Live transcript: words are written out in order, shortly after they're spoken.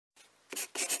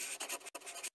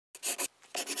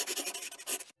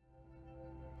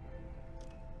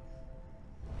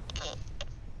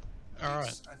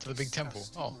To the big temple.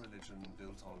 Oh. Religion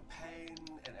built on pain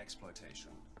and exploitation,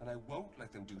 and I won't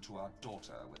let them do to our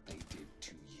daughter what they did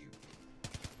to you.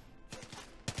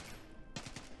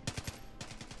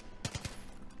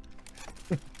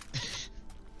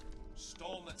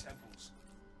 Storm the temples.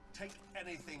 Take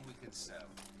anything we can sell.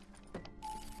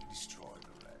 Destroy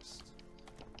the rest.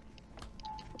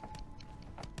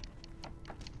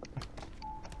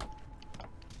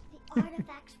 The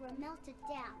artifacts were melted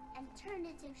down and turned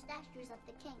into statues of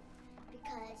the king,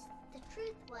 because the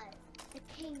truth was the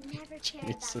king never cared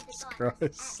about the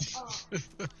gods at all.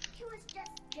 He was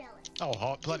just jealous. Oh,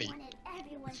 hot, plenty. He wanted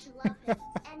everyone to love him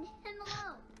and him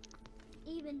alone,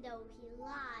 even though he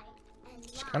lied and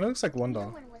lied. Kind of looks like Wonder. No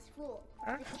one was fooled.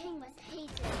 The king was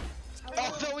hated.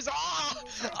 Oh, that was The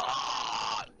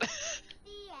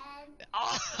end.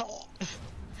 Oh.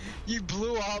 You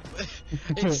blew up.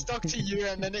 It stuck to you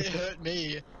and then it hurt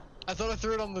me. I thought I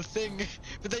threw it on the thing,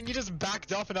 but then you just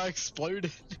backed up and I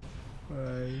exploded.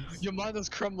 Nice. Your mind is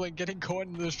crumbling. Getting caught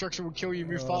in the destruction will kill you.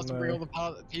 Move fast and bring all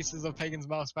the pieces of Pagan's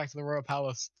mask back to the royal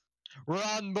palace.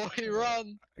 Run, boy,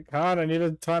 run! I can't. I need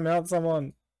to time out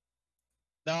someone.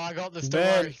 No, I got this. Don't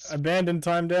worry. Abandoned,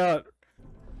 timed out.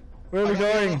 Where are we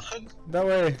going? That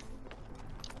way.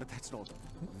 But that's not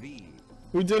the.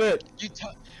 We did it.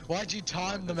 Why'd you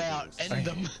time them out? End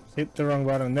them. Hit the wrong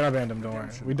button. Then I banned him. Don't worry.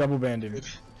 We double banned him.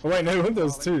 Oh wait, no,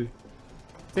 those two.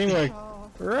 Teamwork.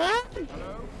 Run!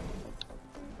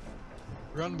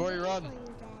 Run, boy, run.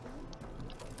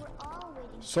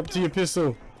 Stop to your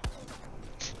pistol.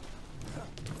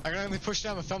 I can only push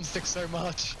down the thumbstick so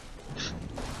much.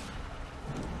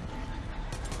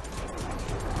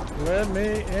 Let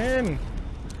me in.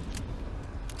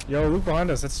 Yo, look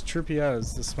behind us. That's trippy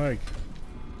as the smoke.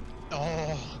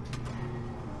 Oh.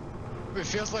 It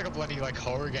feels like a bloody like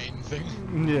horror game thing.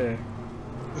 Yeah.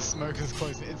 The smoke is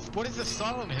close. It's what is this,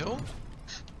 Silent Hill?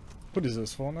 What is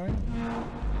this, Fortnite?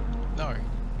 No.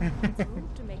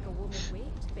 To make a woman wait,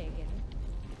 Pagan.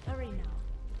 Hurry now.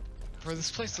 Bro,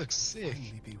 this place looks sick.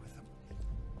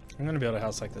 I'm gonna build a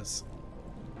house like this.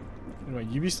 Anyway,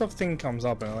 Ubisoft thing comes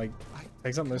up and it like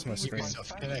takes up most of my screen.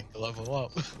 Ubisoft Connect, level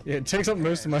up. Yeah, it takes up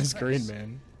most of my screen,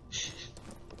 man.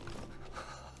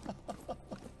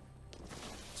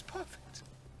 It's perfect.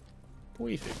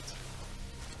 Perfect.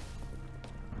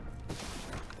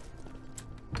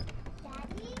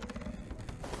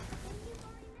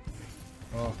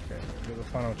 Okay, do the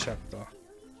final chapter.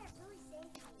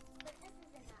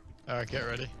 Alright, get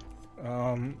ready.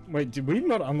 Wait, did we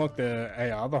not unlock the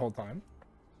AR the whole time?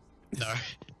 No.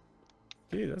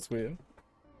 Dude, that's weird.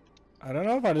 I don't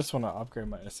know if I just want to upgrade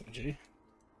my SMG.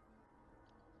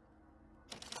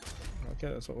 Okay,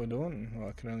 that's what we're doing. Well,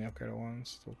 I can only upgrade it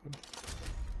once. It's all good.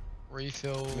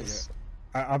 Refills.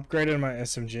 I upgraded my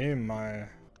SMG and my...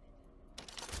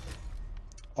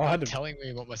 Oh, I had to... telling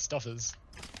me what my stuff is.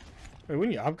 Wait,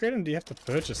 when you upgrade them, do you have to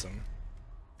purchase them?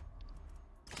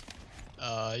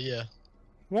 Yeah.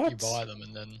 What? You buy them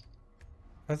and then...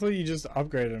 I thought you just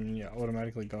upgraded them and you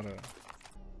automatically got it.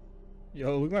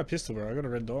 Yo, look at my pistol, bro. I got a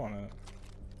red dot on it.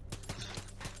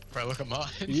 Bro, look at mine.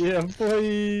 Yeah,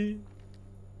 boy!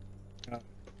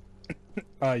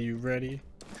 Are you ready?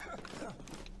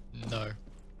 No.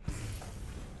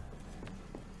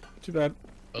 Too bad.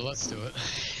 But let's do it.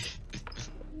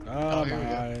 Oh, here we my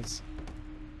go. eyes.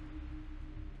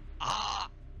 Ah!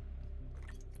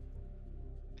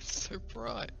 It's so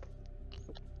bright.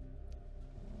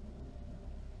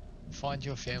 Find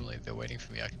your family. They're waiting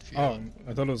for me. I can feel Oh, it.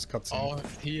 I thought it was cutscene. Oh,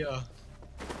 here.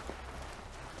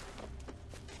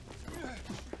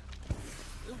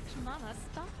 Mama,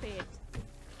 stop it.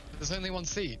 There's only one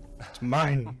seat. It's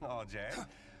mine. Oh, Jay.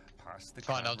 Pass the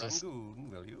Fine, I'll crab just- rangoon,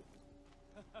 will you?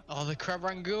 Oh, the crab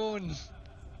rangoon.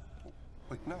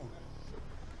 Wait, no.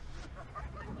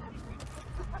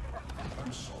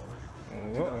 I'm sorry.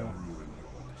 Uh-oh. Did I ruin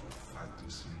your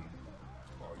fantasy?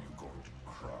 Are you going to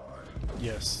cry?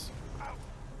 Yes. I'll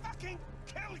fucking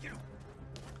kill you!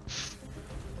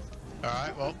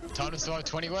 Alright, well, time to survive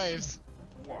 20 waves.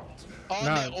 What? Oh,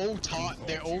 No.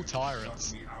 they're all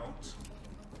tyrants. Shut me out?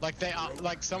 Like they are,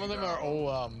 like some of them are all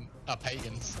are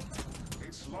pagans.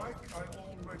 It's like I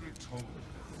already told you.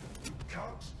 You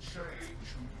can't change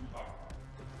who you are.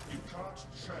 You can't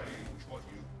change what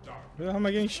you've done. Where the hell am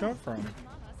I getting shot from?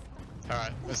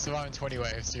 Alright, we're surviving 20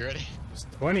 waves. You ready? It's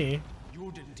 20?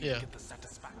 You didn't Yeah. get the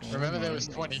satisfaction. Remember there was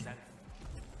 20.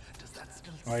 Does that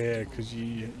still Oh yeah, cause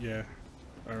you, yeah.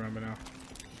 I remember now.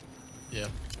 Yeah.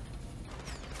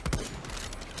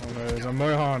 Oh no, there's a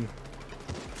Mohan.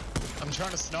 I'm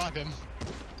trying to snipe him.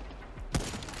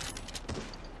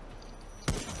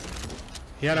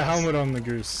 He had a helmet on, the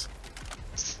goose.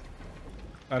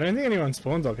 I don't think anyone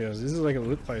spawns up here. This is like a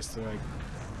loot place to like.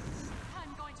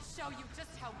 I'm going to show you just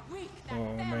how weak that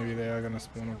Oh, maybe they are gonna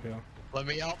spawn up here. Let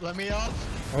me up, let me up!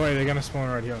 Oh wait, they're gonna spawn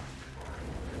right here.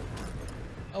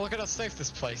 Oh, look at how safe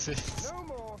this place is. No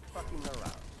more fucking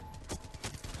around.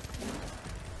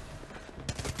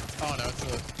 Oh no, it's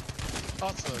a... Oh,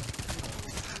 it's a...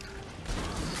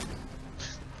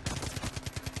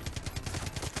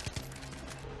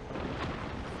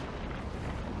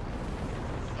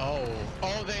 Oh,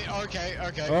 okay.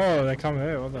 Oh, they come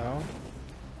here. What the hell?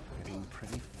 Getting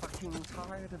pretty fucking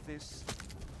tired of this.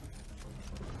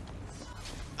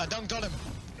 I dunked on him.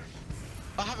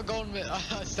 I have a golden.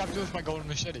 I stabbed him with my golden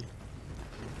machete.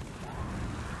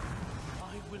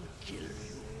 I will kill you.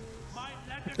 My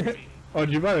legendary. Oh,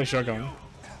 did you buy the shotgun?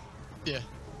 Yeah.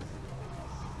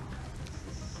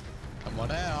 Come on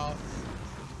out.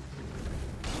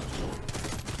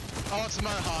 Oh, it's a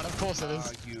Mohawk. Of course it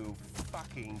is. Are you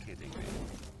fucking kidding me?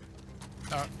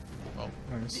 Oh. Oh.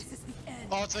 Nice. This is the end.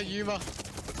 Oh, it's a Yuma.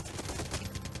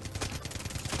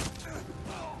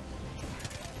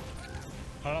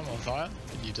 Oh, I'm on fire.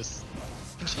 Can you just...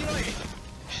 Can she like...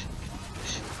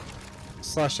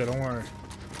 Slash it, don't worry.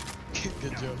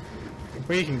 Good job.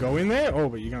 Wait, you can go in there? Oh,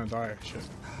 but you're gonna die. Shit.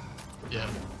 Yeah.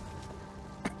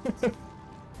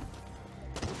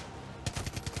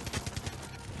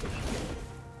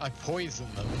 I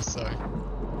poisoned them, so...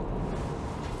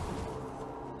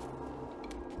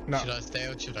 No. Should I stay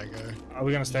or should I go? Are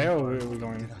we gonna stay or are we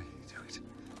going?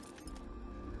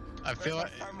 I feel like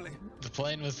Family. the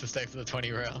plan was to stay for the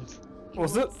 20 rounds. You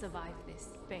Was won't it? survive this,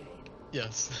 Pagan.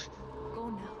 Yes. Go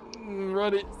now.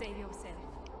 Ready. Save yourself.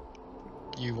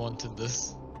 You wanted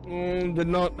this. Did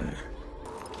not.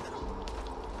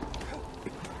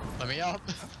 Let me up.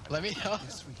 Let me up.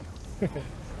 Yes, we do.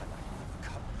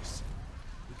 Cut this.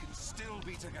 We can still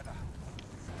be together.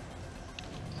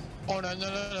 Oh no,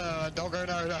 Doggo,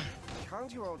 no.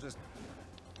 Can't you all just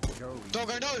go?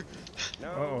 Doggo, no!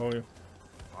 No. Uh-oh.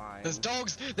 Fine. There's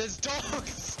dogs! There's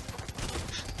dogs!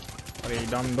 What are you,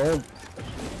 dumb dog?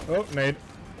 Oh, nade.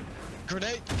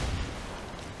 Grenade!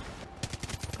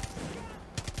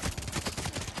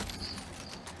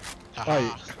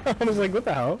 Oh, I was like, what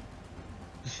the hell?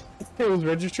 It was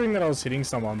registering that I was hitting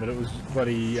someone, but it was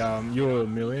bloody, you were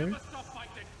million?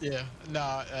 Yeah,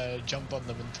 nah, jumped on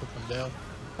them and took them down.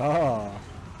 Ah.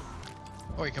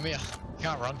 Oi, come here. You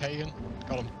can't run, Pagan.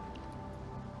 Got him.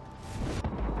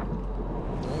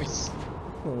 Nice.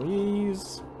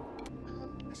 Please.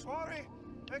 Sorry,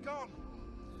 they're gone.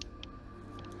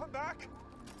 Come back.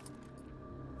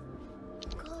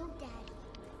 Go,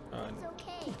 Daddy. It's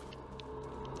okay.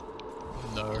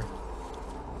 No.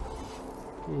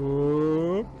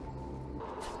 Whoop.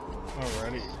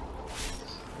 Alrighty. I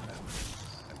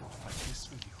will fight this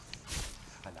with you,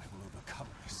 and I will overcome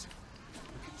this.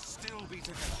 We can still be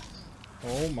together.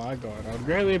 Oh my god, I would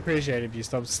greatly appreciate it if you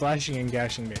stopped slashing and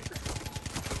gashing me.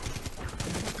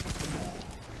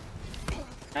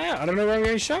 Ah, I don't know where I'm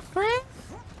getting shot from.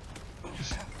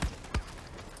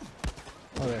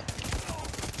 Oh, there.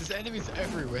 There's enemies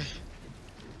everywhere.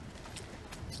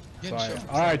 Getting Sorry.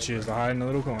 shot. I choose to hide in the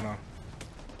little corner.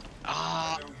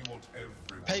 Ah, I know you want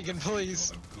everyone Pagan, to think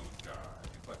please. you're the good guy,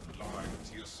 but lying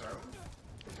to yourself.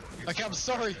 Okay, I'm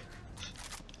sorry.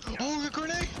 Oh, a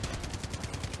grenade!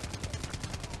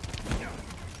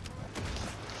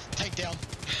 Take down.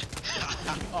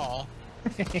 Aw.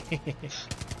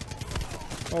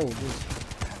 Oh, dude.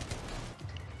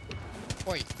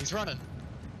 Wait, he's running.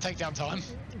 Takedown time.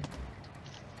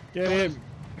 Get him.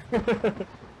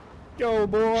 Go,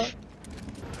 boy.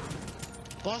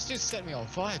 Blast just set me on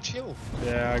fire, chill.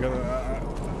 Yeah, I got him.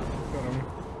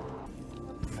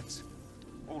 That's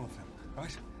all of them,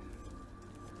 right?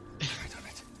 I done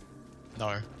it.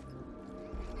 No,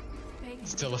 Pagan,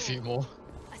 still a few more.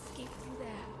 escape through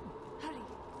there. Hurry.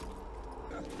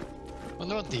 I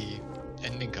wonder what the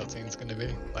ending cutscene's gonna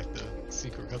be, like the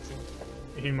secret cutscene.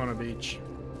 Him on a beach.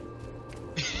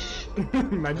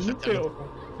 Imagine if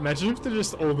they're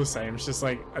just all the same. It's just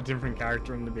like a different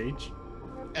character on the beach.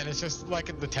 And it's just like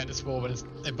at the tennis ball, but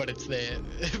it's their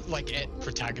like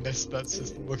protagonist that's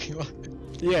just looking like.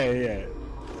 Yeah.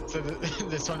 So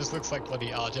this one just looks like bloody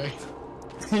RJ.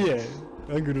 Yeah.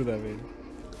 How good would that be?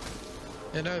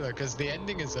 Yeah, no, though, because the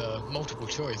ending is a multiple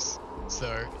choice,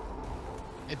 so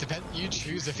it depends. You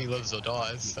choose if he lives or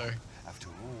dies. So After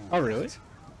all. Oh, really?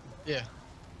 yeah,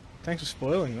 Thanks for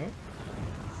spoiling that.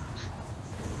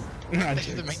 Nah, the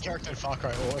jokes. main character in Far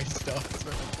Cry always dies. So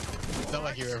it's not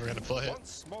like you're ever gonna play it.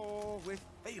 Once more with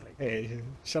failing. Hey,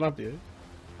 shut up, you.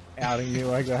 Outing me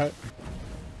like that.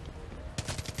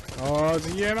 Oh, it's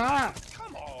a Yuma!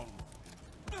 Come on.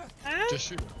 Just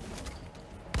shoot.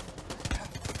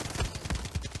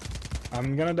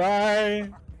 I'm gonna die.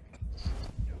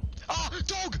 Ah,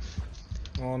 dog!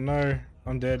 Oh no,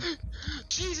 I'm dead.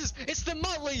 Jesus, it's the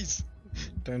Mutleys!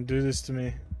 Don't do this to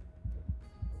me.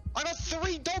 I got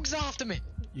 3 dogs after me!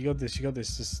 You got this, you got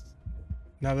this. Just...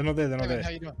 No, they're not there, they're not Hey man, there. how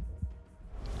you doing?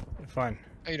 Fine.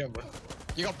 How you doing, bro?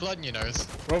 You got blood in your nose.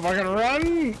 Bro, if I can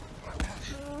run!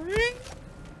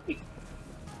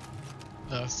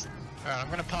 Nice. Alright, I'm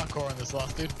gonna parkour on this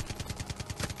last dude.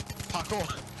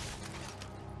 Parkour!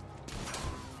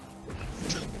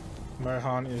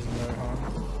 Mohan is Mohan.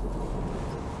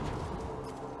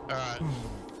 Alright.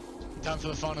 Time for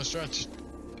the final stretch.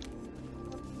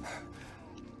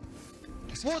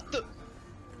 What the?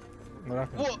 What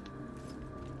happened? What?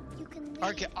 You can leave,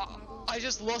 Okay, I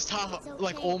just lost half,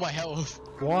 like, all my health.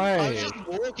 I Why? was just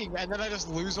walking and then I just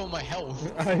lose all my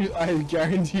health. I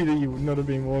guarantee that you would not have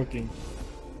been walking.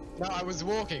 No, I was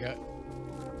walking.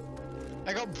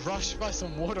 I got brushed by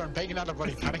some water and Pagan had a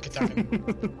bloody panic attack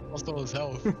and lost all his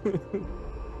health.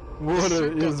 Water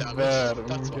Got is damaged, bad.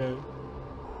 that's Okay.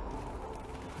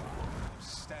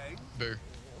 Stay Boo.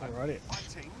 Alrighty.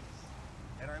 fighting,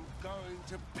 and I'm going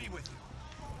to be with you.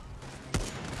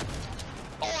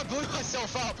 Oh, I blew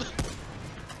myself up!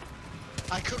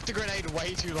 I cooked the grenade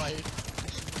way too late.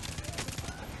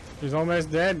 He's almost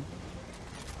dead.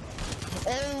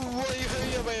 Oh, wait.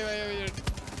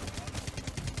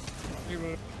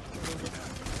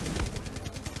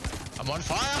 I'm on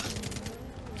fire!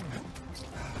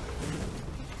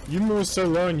 You moved so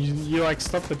low and you like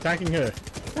stopped attacking her.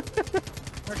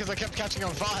 Because I kept catching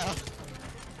on fire.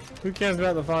 Who cares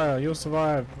about the fire? You'll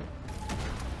survive.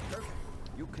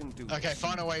 You can do Okay,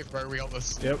 final wave, bro. We got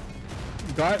this. Yep.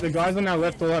 The guys on our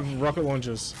left all have rocket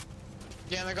launchers.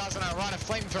 Yeah, and the guys on our right are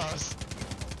flamethrowers.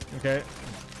 Okay.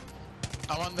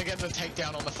 I want to get the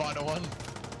takedown on the final one.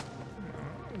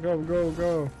 Go, go,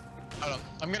 go. Hold on.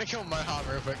 I'm gonna kill Mohan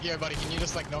real quick. Yeah, buddy, can you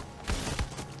just like knock...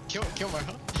 Kill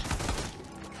Mohan?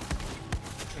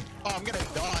 Oh, I'm gonna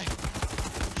die.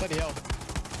 Bloody hell.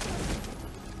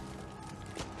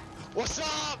 What's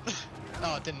up?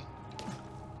 Oh, it didn't.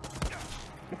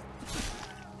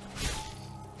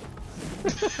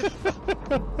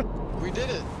 We did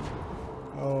it.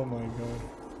 Oh my god.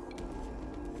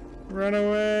 Run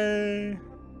away.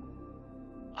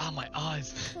 Ah, my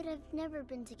eyes. could have never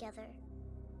been together.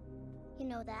 You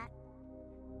know that.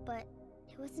 But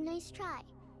it was a nice try.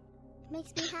 It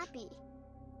makes me happy.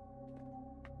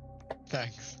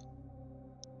 Thanks.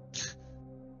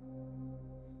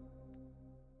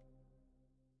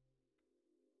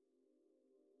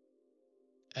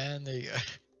 And there you go.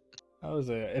 That was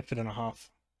an effort and a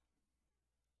half.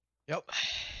 Yep.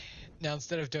 Now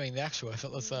instead of doing the actual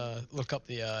effort, let's look up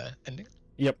the ending.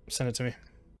 Yep, send it to me.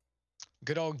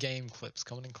 Good old game clips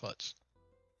coming in clutch.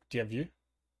 Do you have view?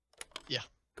 Yeah.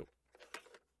 Cool.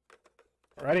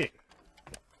 Alrighty.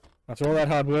 After all that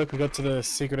hard work, we got to the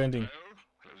secret ending.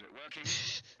 Hello? Is it working?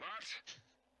 What?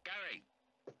 Gary?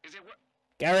 Is it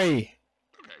Gary!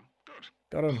 Okay, good.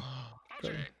 Got him.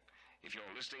 RJ, if you're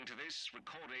listening to this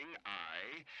recording,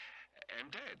 I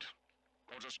am dead.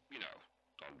 Or just, you know,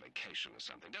 on vacation or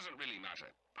something. Doesn't really matter.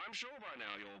 I'm sure by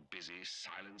now you're busy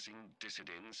silencing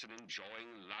dissidents and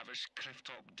enjoying lavish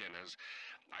clifftop dinners.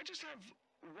 I just have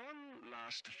one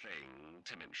last thing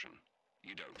to mention.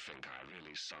 You don't think I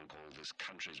really sunk all this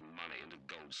country's money into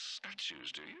gold statues,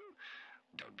 do you?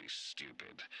 Don't be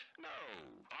stupid. No,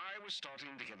 I was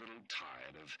starting to get a little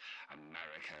tired of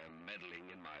America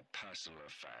meddling in my personal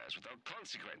affairs without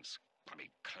consequence. I mean,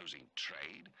 closing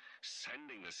trade,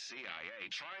 sending the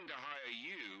CIA, trying to hire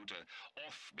you to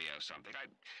off me or something.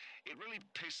 It really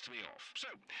pissed me off. So,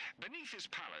 beneath this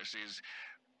palace is,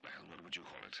 well, what would you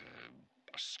call it?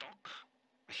 A stock?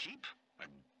 A heap? A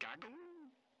gaggle?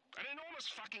 An enormous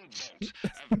fucking vault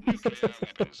of nuclear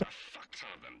weapons, a fuck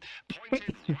ton of them,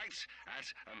 pointed right at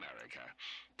America.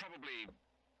 Probably,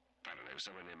 I don't know,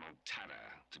 somewhere near Montana,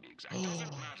 to be exact.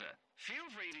 Doesn't matter. Feel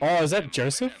free to Oh, is use that them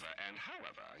Joseph? whenever and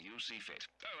however you see fit.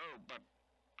 Oh, but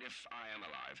if I am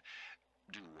alive,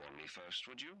 do warn me first,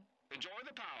 would you? Enjoy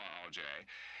the power, RJ.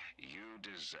 You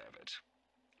deserve it.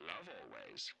 Love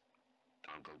always,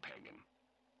 Uncle Pagan.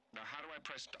 Now, how do I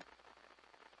press stop?